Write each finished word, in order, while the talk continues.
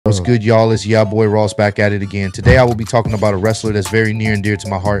What's good, y'all? It's y'all boy Ross back at it again. Today I will be talking about a wrestler that's very near and dear to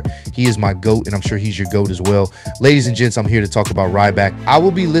my heart. He is my GOAT, and I'm sure he's your GOAT as well. Ladies and gents, I'm here to talk about Ryback. I will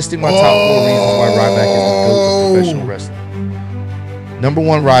be listing my top 4 reasons why Ryback is the GOAT of professional wrestling. Number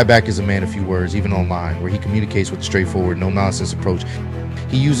 1, Ryback is a man of few words, even online, where he communicates with a straightforward, no-nonsense approach.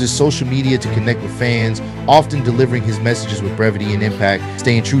 He uses social media to connect with fans, often delivering his messages with brevity and impact,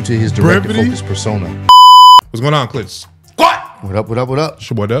 staying true to his direct and focused persona. What's going on, Clutch? What up, what up, what up? It's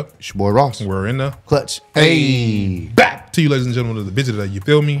your boy Up. It's your boy Ross. We're in the Clutch. Hey. Back to you, ladies and gentlemen, of the visit today. You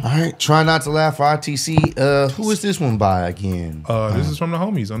feel me? All right. Try not to laugh for RTC. Who is this one by again? This is from the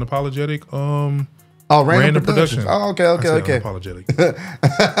homies, Unapologetic. Random Productions. Oh, okay.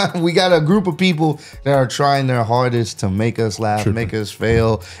 Unapologetic. We got a group of people that are trying their hardest to make us laugh, make us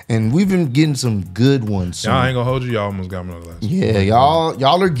fail, and we've been getting some good ones. Y'all ain't gonna hold you. Y'all almost got me on the last. Yeah,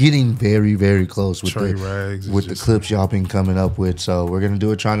 y'all are getting very, very close with the clips y'all been coming up with. So we're gonna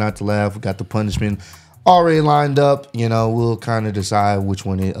do it. Try not to laugh. We got the punishment already lined up. You know, we'll kind of decide which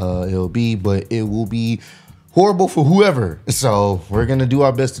one it'll be, but it will be horrible for whoever. So we're gonna do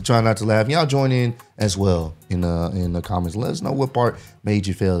our best to try not to laugh. Y'all join in as well in the comments. Let us know what part made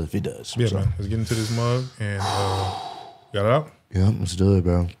you fail if it does. Yeah, so, man. Let's get into this mug and got it out. Yeah, let's do it,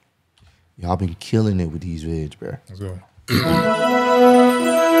 bro. Y'all been killing it with these vids, bro. Let's go.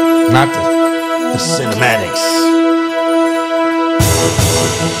 Not the cinematics.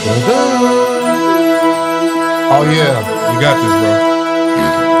 Oh yeah, you got this, bro.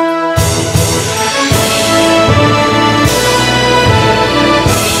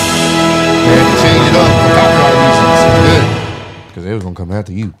 Change it up for copyright reasons. Because they was gonna come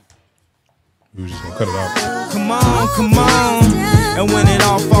after you. We was just gonna cut it out. Come on, and when it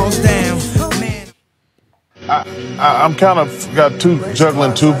all falls down, man. I'm kind of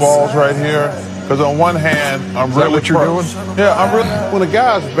juggling two balls right here. Because on one hand, I'm really what you're doing. Yeah, I'm really. When a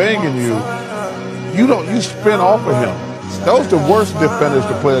guy's banging you, you spin off of him. Those are the worst defenders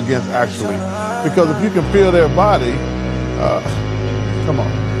to play against, actually, because if you can feel their body, come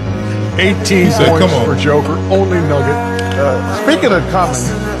on. 18 points for Joker, only nugget. Speaking of comments,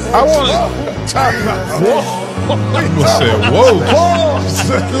 I want to talk about. Whoa.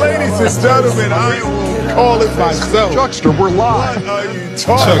 Ladies and gentlemen, I will call it myself. Chuckster, we're live. What are you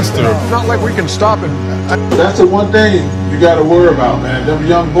talking about? It's not like we can stop it. That's the one thing you got to worry about, man. Them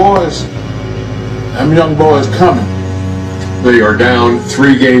young boys coming. They are down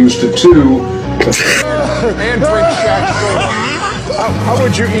 3 games to 2. And drink Shaq soda. How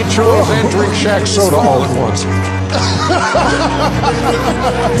would you eat churros and drink Shaq soda all at once? That's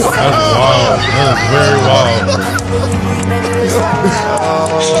wild. That's very wild.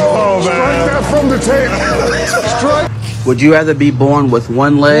 Oh, man. Strike that from the tape. Strike. Would you rather be born with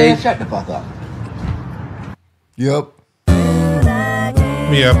one leg? Shut the fuck up. Yep.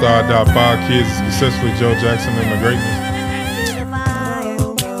 Me after I adopt 5 kids, successfully Joe Jackson and the greatness.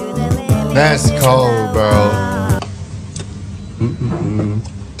 That's cold, bro.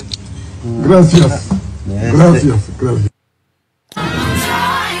 Gracias. Gracias.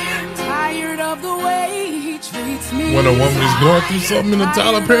 Tired of the way he treats me. When a woman is going through something in the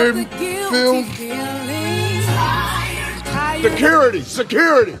Tyler Perry film.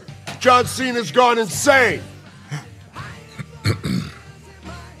 Security! John Cena's gone insane.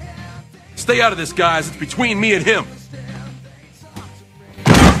 Stay out of this, guys. It's between me and him.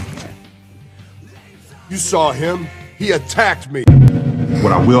 You saw him. He attacked me.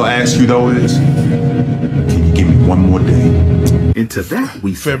 What I will ask you though is, can you give me one more day? Into that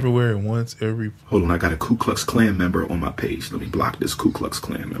we February once every. Hold on, I got a Ku Klux Klan member on my page. Let me block this Ku Klux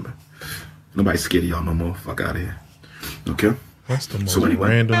Klan member. Nobody's scared of y'all no more. Fuck out of here. Okay. That's the most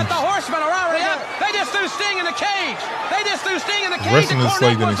random. The horsemen are already up. They just threw Sting in the cage. Wrestling is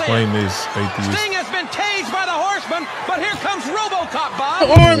like to explain this, atheist. Sting has been caged by the horsemen, but here comes RoboCop,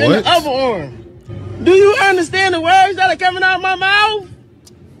 Bob. Arm and the other arm. Do you understand the words that are coming out of my mouth?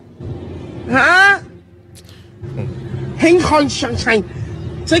 Huh? Hang on, sunshine.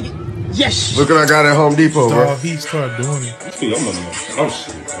 Take it. Yes. Look what I got at Home Depot, bro. He started doing it.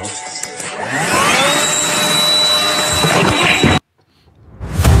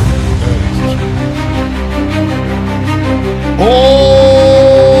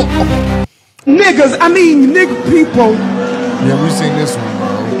 Niggas, I mean nigga people. Yeah, we seen this one, bro.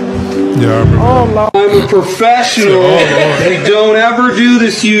 Yeah, I remember. I'm a professional. They don't ever do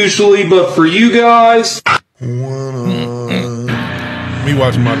this usually, but for you guys. Me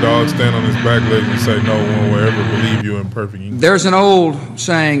watching my dog stand on his back leg and say no one will ever believe you in perfect. There's an old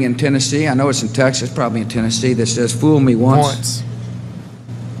saying in Tennessee, I know it's in Texas, probably in Tennessee, that says, fool me once.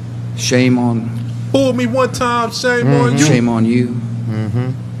 Shame on. Fool me one time, shame on you. Shame on you.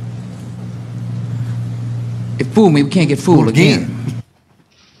 It fooled me. We can't get fooled again.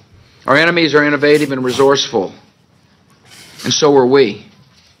 Our enemies are innovative and resourceful. And so are we.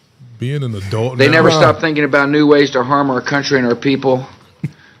 Being an adult They now, never stop thinking about new ways to harm our country and our people.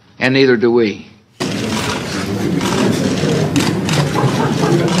 And neither do we.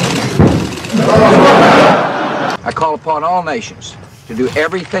 I call upon all nations to do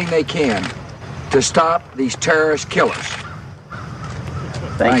everything they can to stop these terrorist killers.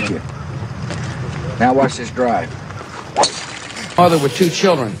 Thank you. Now watch this drive. Mother with 2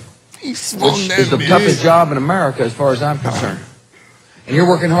 children, which is the toughest job in America as far as I'm concerned. And you're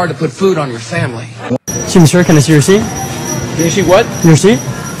working hard to put food on your family. Excuse me, sir, can I see your receipt? Can you see what? Your receipt?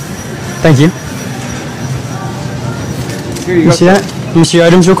 Thank you. Here you Can go. you see that? Let me see your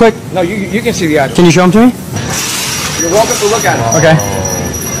items real quick. No, you can see the items. Can you show them to me? You're welcome to look at it. Okay.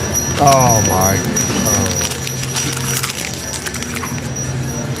 Oh my.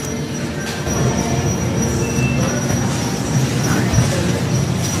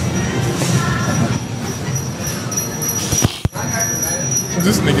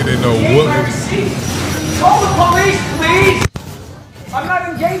 This nigga didn't know what. Call the police, please! I'm not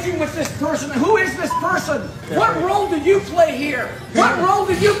engaging with this person. Who is this person? What role do you play here? What role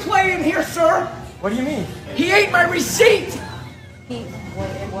do you play in here, sir? What do you mean? He ate my receipt!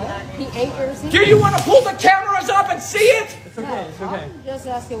 What? He ate your receipt? Do you want to pull the cameras up and see it? It's okay, it's okay. I'm just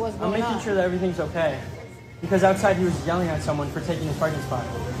asking what's I'm going on. making sure that everything's okay. Because outside he was yelling at someone for taking his parking spot.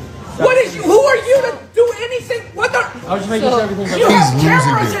 What is you? Who are you to do anything? What the? I was just making sure everything's okay. You have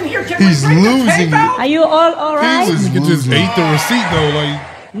cameras in here. Can we He's break the losing tape it. out? Are you all right? This nigga just ate the receipt though,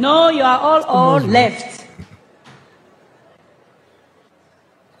 like. No, you are all left.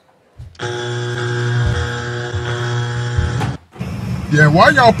 Yeah, why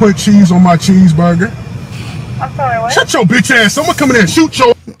y'all put cheese on my cheeseburger? I'm sorry, what? Shut your bitch ass. Someone coming in and shoot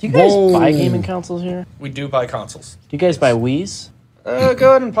your... Do you guys buy gaming consoles here? We do buy consoles. Do you guys buy Wii's? Go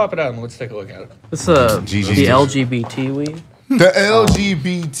ahead and pop it out and let's take a look at it. It's the LGBT Wii. The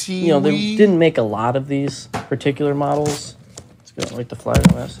LGBT You know, they Wii? didn't make a lot of these particular models. It's got like the flag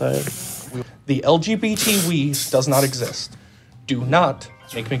on that side. The LGBT Wii does not exist. Do not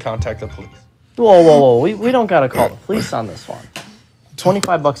make me contact the police. Whoa. We don't gotta call the police on this one.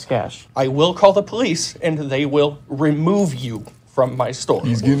 $25 cash. I will call the police and they will remove you from my store.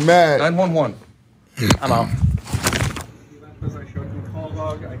 He's getting mad. 911. I'm out. I showed you the call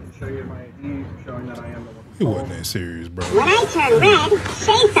log. I can show you my ID showing that I am the one. It wasn't that serious, bro. When I turn red,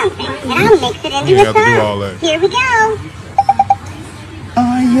 say something, and I'll mix it into You the have to do song. all that. Here we go.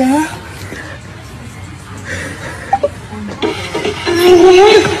 Oh, yeah?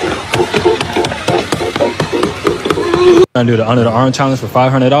 I'm gonna do the under the arm challenge for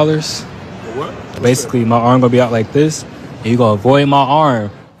 $500. What? Basically, my arm gonna be out like this, and you gonna avoid my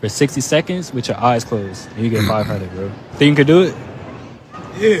arm for 60 seconds with your eyes closed, and you get 500, bro. Think you can do it?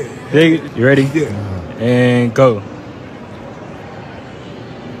 Yeah. You ready? Yeah. And go.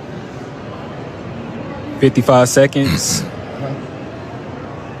 55 seconds.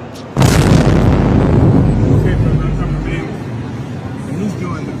 Who's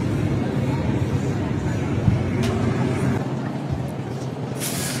doing this?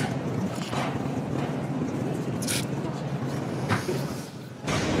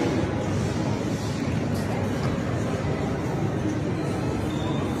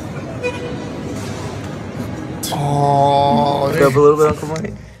 Oh, Up a little bit, Uncle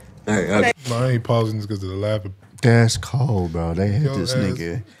Mike. I ain't pausing this because of the laughing. that's cold, bro. They had Yo, this ass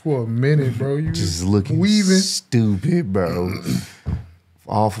nigga for a minute, bro. You just looking weaving. stupid, bro.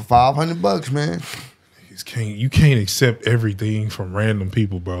 All for $500, man. You can't accept everything from random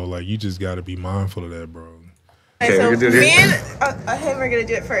people, bro. Like you just got to be mindful of that, bro. Okay, so me and him are gonna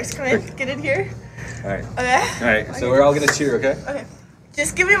do it first. Come in, get in here. All right. Okay. All right. So we're all gonna cheer, okay? Okay.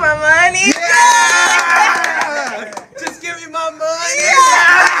 Just give me my money. Yeah! Just give me my money.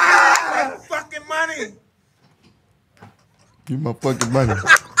 Yeah! Fucking money. Give my fucking money.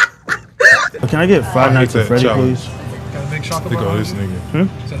 Can I get Five Nights at Freddy, please? Got a big chocolate Look bar? at this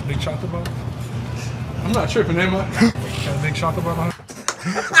nigga. Is that a big chocolate bar? I'm not tripping, am I? Got a big chocolate bar behind?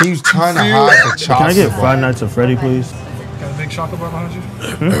 He was trying to hide the chocolate. Can I get bar. Five Nights at Freddy, please? Got a big chocolate bar behind you?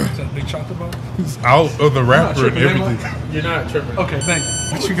 Is that a big chocolate bar? He's out of the rapper and tripping, am I? everything. You're not tripping. Okay, thank you.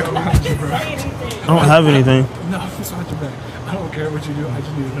 What you got behind you, bro? I don't have anything. No, it's not your bag. I don't care what you do. I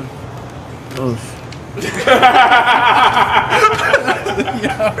just need to know. Oh,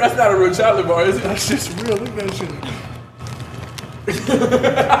 Yeah, that's not a real chocolate bar, is it? That's just real. Look at that shit.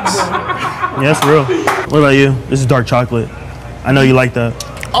 yeah, that's real. What about you? This is dark chocolate. I know you like that.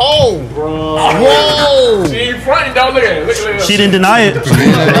 Oh! Whoa! She ain't fronting, don't look at it. Look at it. She didn't deny it.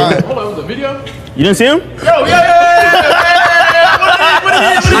 Hold on, the video? You didn't see him? Yo,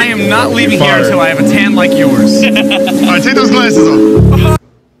 I am not leaving here until I have a tan like yours. All right, take those glasses off.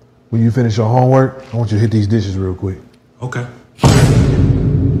 When you finish your homework, I want you to hit these dishes real quick. Okay.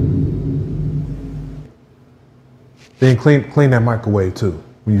 Then clean that microwave too.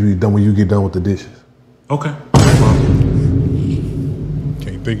 When you get done with the dishes. Okay.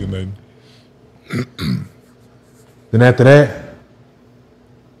 Can't think of nothing. Then after that,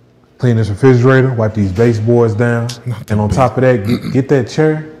 clean this refrigerator, wipe these baseboards down, and on top of that, get that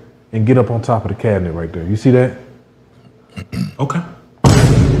chair and get up on top of the cabinet right there. You see that? Okay.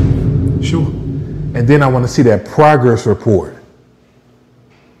 Sure. And then I want to see that progress report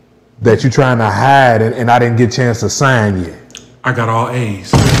that you're trying to hide and I didn't get a chance to sign yet. I got all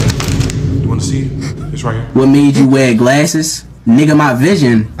A's. You want to see it? It's right here. What made you wear glasses? Nigga, my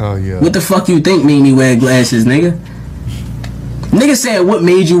vision. Oh, yeah. What the fuck you think made me wear glasses, nigga? Nigga said, what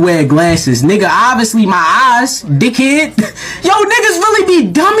made you wear glasses? Nigga, obviously my eyes, dickhead. Yo, niggas really be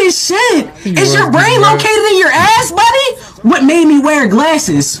dumb as shit. Is your brain located in your ass, buddy? What made me wear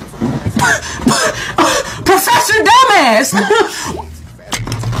glasses? Professor Dumbass.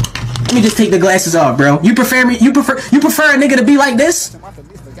 Let me just take the glasses off, bro. You prefer a nigga to be like this?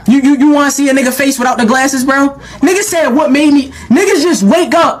 You want to see a nigga face without the glasses, bro? Nigga said, what made me... Niggas just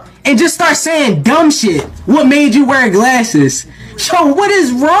wake up and just start saying dumb shit. What made you wear glasses? Yo, what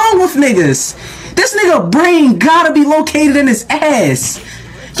is wrong with niggas? This nigga brain gotta be located in his ass.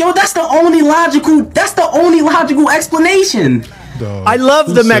 Yo, that's the only logical explanation. I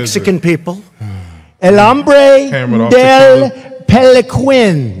love the Mexican people. El hombre del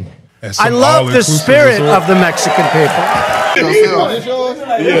Peliquin. I love the spirit of the Mexican people. You're gonna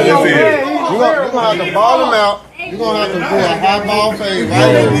have to ball them out. You're gonna have to do a high ball fade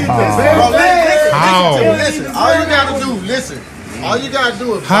right. Listen, all you gotta do, all you gotta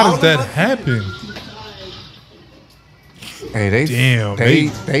do is. How does that happen? Hey, they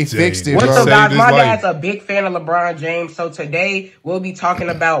fixed it. What's Bro. up, guys? My dad's a big fan of LeBron James, so today we'll be talking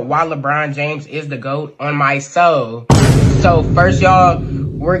about why LeBron James is the GOAT on my soul. So first, y'all,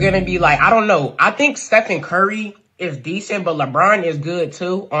 we're gonna be like, I don't know. I think Stephen Curry is decent, but LeBron is good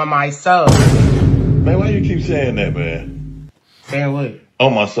too on my soul. Man, why you keep saying that, man? Saying what?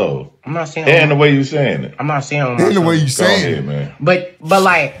 On my soul. I'm not saying. And the way you saying it. I'm not saying on my soul. And the way you saying it, man. But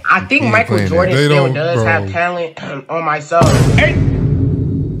like, I think Michael Jordan still does have talent on my soul. Hey,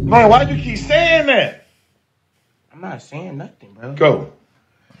 man, why you keep saying that? I'm not saying nothing, bro. Go.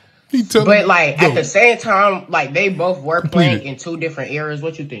 But like at the same time, like they both were playing in two different eras.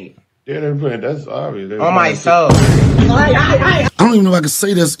 What you think? Yeah, they're playing. That's obvious. On my soul. I don't even know if I can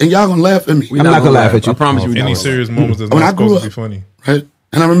say this, and y'all gonna laugh at me. I'm not gonna laugh at you. I promise you. Any serious moments is not supposed to be funny. Right?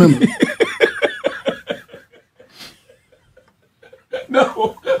 And I remember.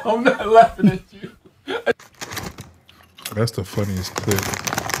 No, I'm not laughing at you. That's the funniest clip.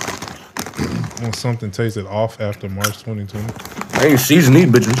 When something tasted off after March 2020. I ain't seasoned these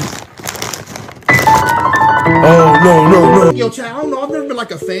bitches. Oh, no. Yo, Chad, I don't know. I've never been like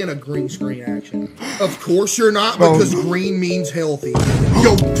a fan of green screen action. Of course you're not, because green means healthy.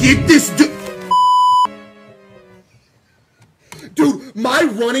 Yo, get this dude, my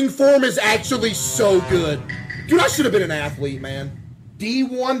running form is actually so good. Dude, I should have been an athlete, man.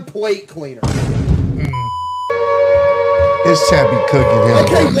 D1 plate cleaner. This chat be cooking him.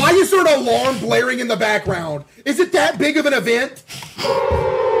 Okay, why is there an alarm blaring in the background? Is it that big of an event?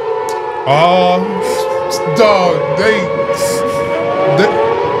 Dog, they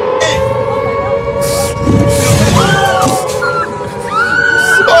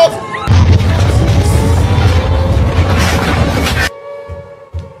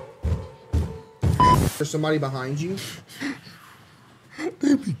There's somebody behind you.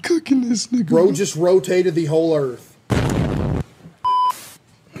 They be cooking this nigga. Bro just rotated the whole earth. Do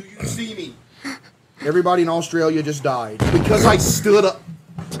you see me? Everybody in Australia just died because I stood up.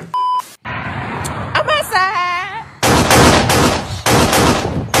 I'm outside.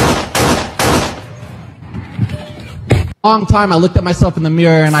 Long time I looked at myself in the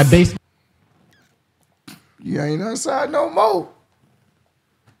mirror and I based. You ain't outside no more.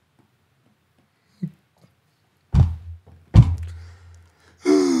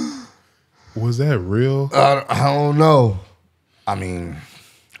 Was that real? I don't know. I mean,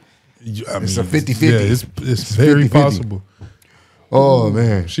 it's a 50-50. Yeah, it's very 50-50. possible. Oh,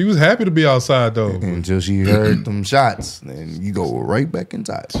 man. She was happy to be outside, though. Until she heard them shots. Then you go right back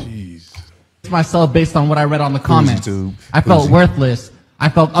inside. Jeez. Myself based on what I read on the comments. YouTube. I felt worthless. I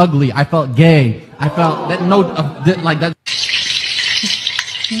felt ugly. I felt gay. I felt that like that.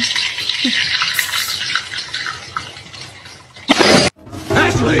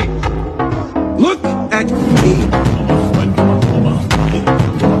 Ashley, I'm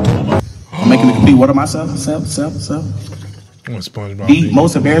making me compete. What am I? Self. The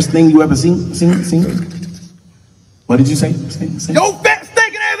most embarrassing thing you ever seen? What did you say? Yo, fat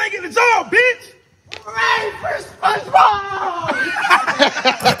stinking ass ain't getting the job, bitch! Hooray for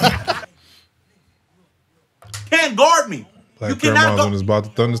SpongeBob! Can't guard me. Black grandma when it's about to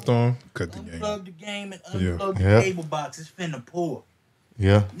thunderstorm, cut the game. Unplug the game and unplug the Yeah. cable box. It's finna pour.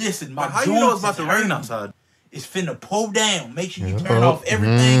 Yeah. Listen, my How you know it's about to rain outside? It's finna pour down. Make sure you Yeah. turn off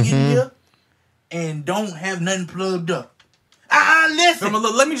everything in here and don't have nothing plugged up. Listen.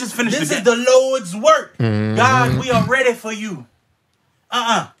 Let me just finish this. This is the Lord's work. God, we are ready for you.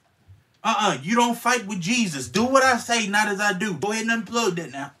 You don't fight with Jesus. Do what I say, not as I do. Go ahead and unplug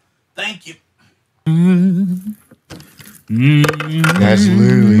that now. Thank you. That's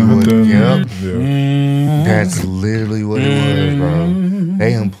literally what. Yep. That's literally what it was, bro.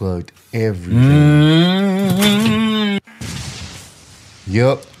 They unplugged everything.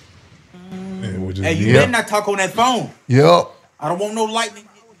 Yep. Hey, you better not talk on that phone. Yep. I don't want no lightning.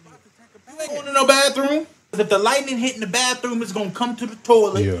 You ain't going to no bathroom. If the lightning hit in the bathroom, it's going to come to the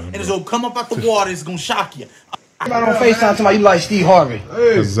toilet and it's going to come up out the water. It's going to shock you. I'm on FaceTime to my, you like Steve Harvey.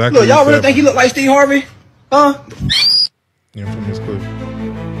 Exactly. Look, y'all really think he look like Steve Harvey? Huh? Infamous clip.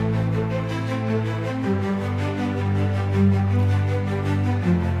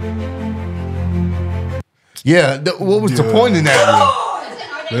 Yeah. What was the point in that?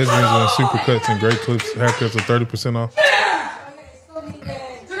 Lesbians on supercuts and great clips. Haircuts are 30% off.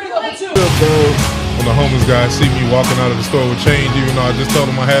 When the homeless guys see me walking out of the store with change, even though I just told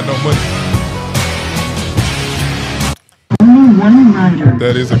them I had no money.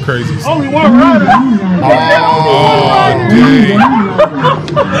 That is a crazy story. Only one rider.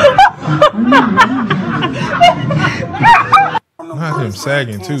 Oh, not him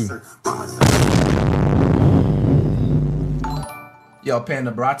sagging too. Yo,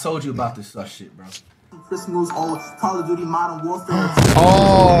 Panda, bro, I told you about this shit, bro. Christmas, Call of Duty, Modern Warfare.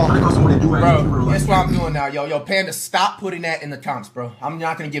 Bro, that's what I'm doing now, yo. Panda, stop putting that in the comments, bro. I'm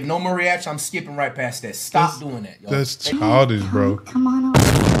not gonna give no more reaction. I'm skipping right past that. Stop doing that, yo. That's childish, bro. Come on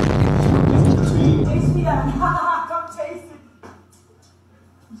Chase me down. Come chase it.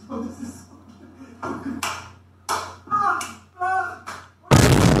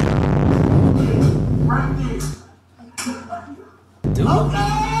 Right there. Dude.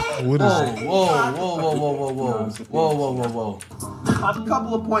 What is Whoa. A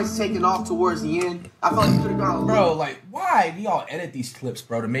couple of points taken off towards the end. I felt like you could have gone. Bro, like, why do y'all edit these clips,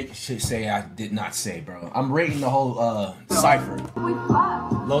 bro, to make shit say I did not say, bro? I'm rating the whole cipher.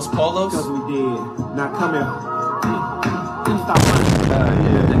 Los Polos? Because we did. Not coming.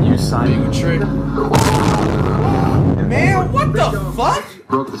 And you signed a trick. Man, what the fuck?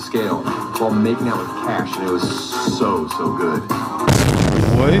 Broke the scale while making out with cash, and it was so good.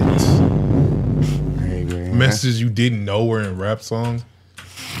 What? Messages you didn't know were in rap songs?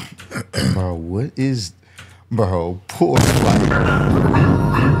 Bro, what is... Bro, poor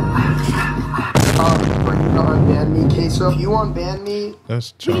Unban me, Queso. You unban me?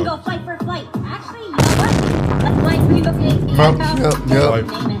 That's We can go fight for flight. Actually, you know what? Let's flight. We can go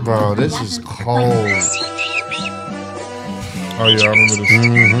Yep. Bro, this is cold. Oh yeah, I remember this.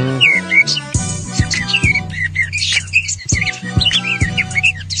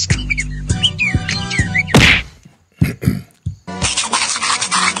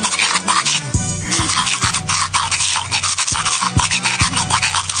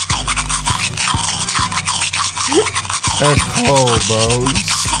 That's cold, bro.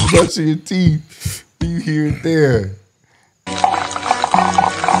 You brushing your teeth. You hear it there.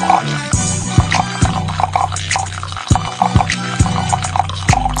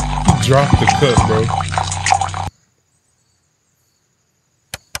 Drop the cut, bro.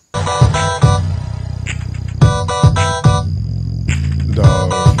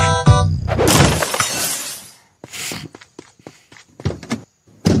 Dog.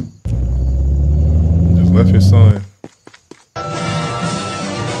 Just left his son.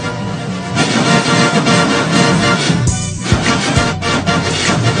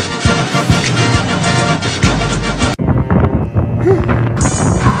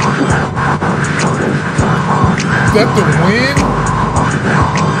 Is that the wind?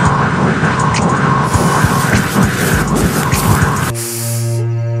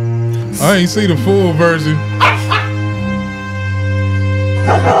 I ain't see the full version.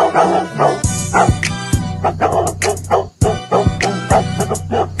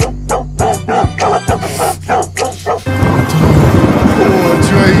 Poor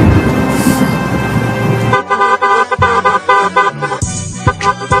Drake.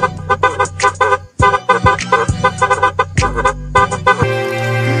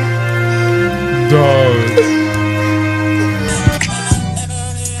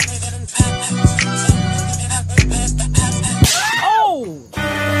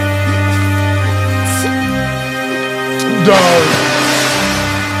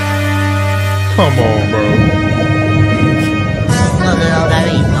 Come on, bro.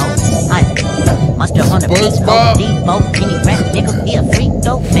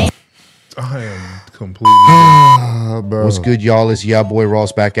 I am completely bro. What's good, y'all? It's y'all boy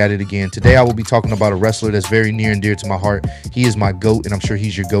Ross back at it again. Today I will be talking about a wrestler that's very near and dear to my heart. He is my GOAT, and I'm sure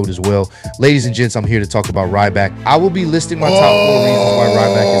he's your GOAT as well. Ladies and gents, I'm here to talk about Ryback. I will be listing my top 4 reasons why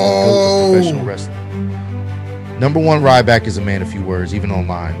Ryback is the GOAT of professional wrestling. Number 1, Ryback is a man of few words, even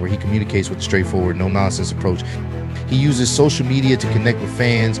online, where he communicates with a straightforward, no-nonsense approach. He uses social media to connect with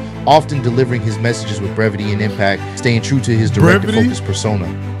fans, often delivering his messages with brevity and impact, staying true to his direct and focused persona.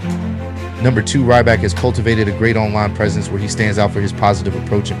 Number 2, Ryback has cultivated a great online presence where he stands out for his positive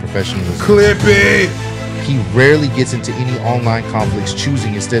approach and professionalism. Clip it! He rarely gets into any online conflicts,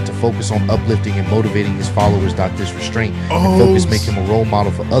 choosing instead to focus on uplifting and motivating his followers. This restraint and focus make him a role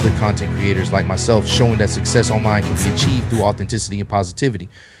model for other content creators like myself, showing that success online can be achieved through authenticity and positivity.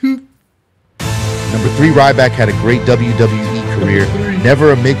 Number 3, Ryback had a great WWE career,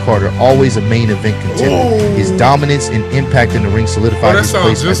 never a mid-carder, always a main event contender. His dominance and impact in the ring solidified his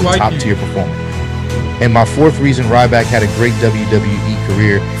place as a top-tier performer. And my 4th reason Ryback had a great WWE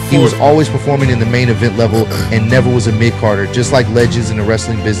career, he was always performing in the main event level and never was a mid-carder. Just like legends in the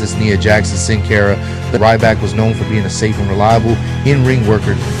wrestling business, Nia Jax and Sin Cara, Ryback was known for being a safe and reliable in-ring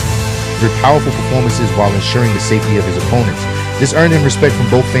worker with powerful performances while ensuring the safety of his opponents. This earned him respect from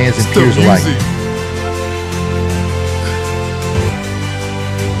both fans and peers alike.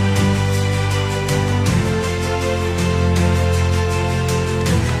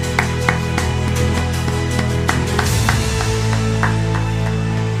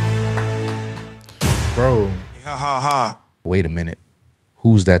 Bro. Ha ha ha. Wait a minute.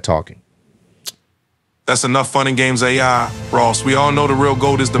 Who's that talking? That's enough fun and games, AI. Ross, we all know the real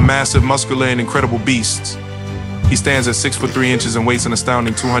GOAT is the massive, muscular, and incredible beast. He stands at 6'3" and weighs an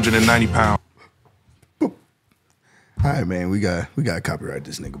astounding 290 pounds. All right, man, we got to copyright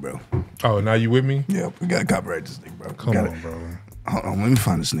this nigga, bro. Oh, now you with me? Yeah, we got to copyright this nigga, bro. Come on, bro. Hold on, let me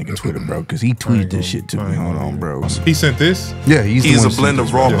find this nigga Twitter, bro, because he tweeted this shit to me. Hold on, bro. He sent this? Yeah, He is a blend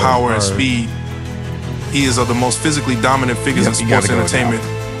of raw power and speed. He is of the most physically dominant figures in sports entertainment.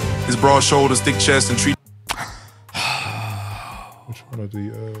 His broad shoulders, thick chest, and treat. Which one of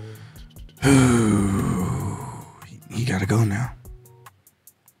the? He gotta go now.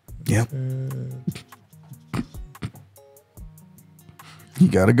 Yep. You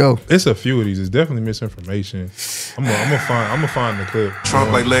gotta go. It's a few of these. It's definitely misinformation. I'm gonna find the clip.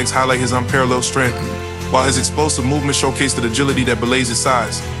 Trump-like legs highlight his unparalleled strength, while his explosive movement showcase the agility that belays his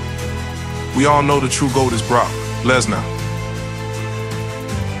size. We all know the true GOAT is Brock Lesnar.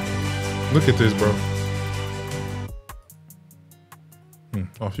 Look at this, bro.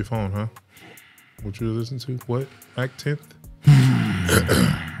 Off your phone, huh? What you listen to? What? Act 10th?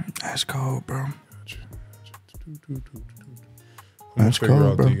 That's cold, bro. I'm gonna figure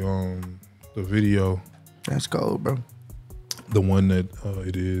out the video. That's cold, bro. The one that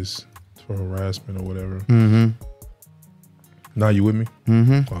it is for harassment or whatever. Mm-hmm. Now you with me?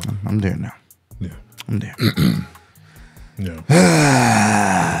 Mm-hmm. Okay. I'm there now. Yeah. I'm there. Yeah.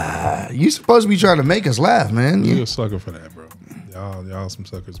 You supposed to be trying to make us laugh, man. You're a sucker for that, bro. Y'all some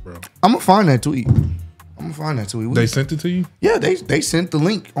suckers, bro. I'm gonna find that tweet. They sent it to you? Yeah, they sent the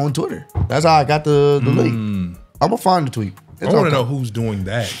link on Twitter. That's how I got the link. I'm gonna find the tweet. I want to know who's doing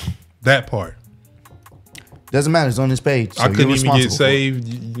that part. Doesn't matter. It's on this page. So I couldn't even get saved.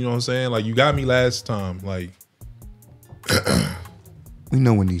 You know what I'm saying? Like, you got me last time. Like, we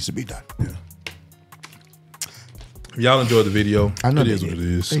know what needs to be done. Yeah. If y'all enjoyed the video, I know it is what it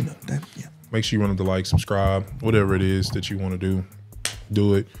is. They know that. Yeah. Make sure you run up the like, subscribe, whatever it is that you want to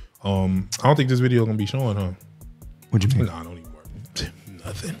do it. I don't think this video is gonna be showing, huh? What you mean? Nah, don't even worry.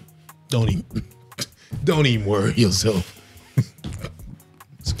 Nothing. Don't even worry yourself.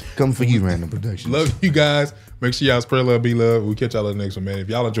 Come for you, Random Productions. Love you guys. Make sure y'all spread love, be love. We'll catch y'all in the next one, man. If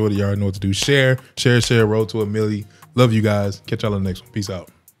y'all enjoyed it, y'all already know what to do. Share. Road to 1 million. Love you guys. Catch y'all in the next one. Peace out.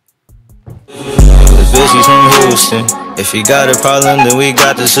 The bitch, he's from Houston. If you got a problem, then we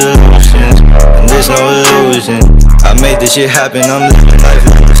got the solutions. And there's no illusion. I made this shit happen, I'm living life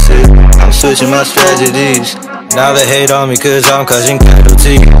lucid. I'm switching my strategies. Now they hate on me cause I'm causing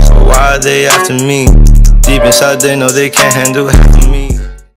casualties. So why are they after me? Deep inside they know they can't handle half of me.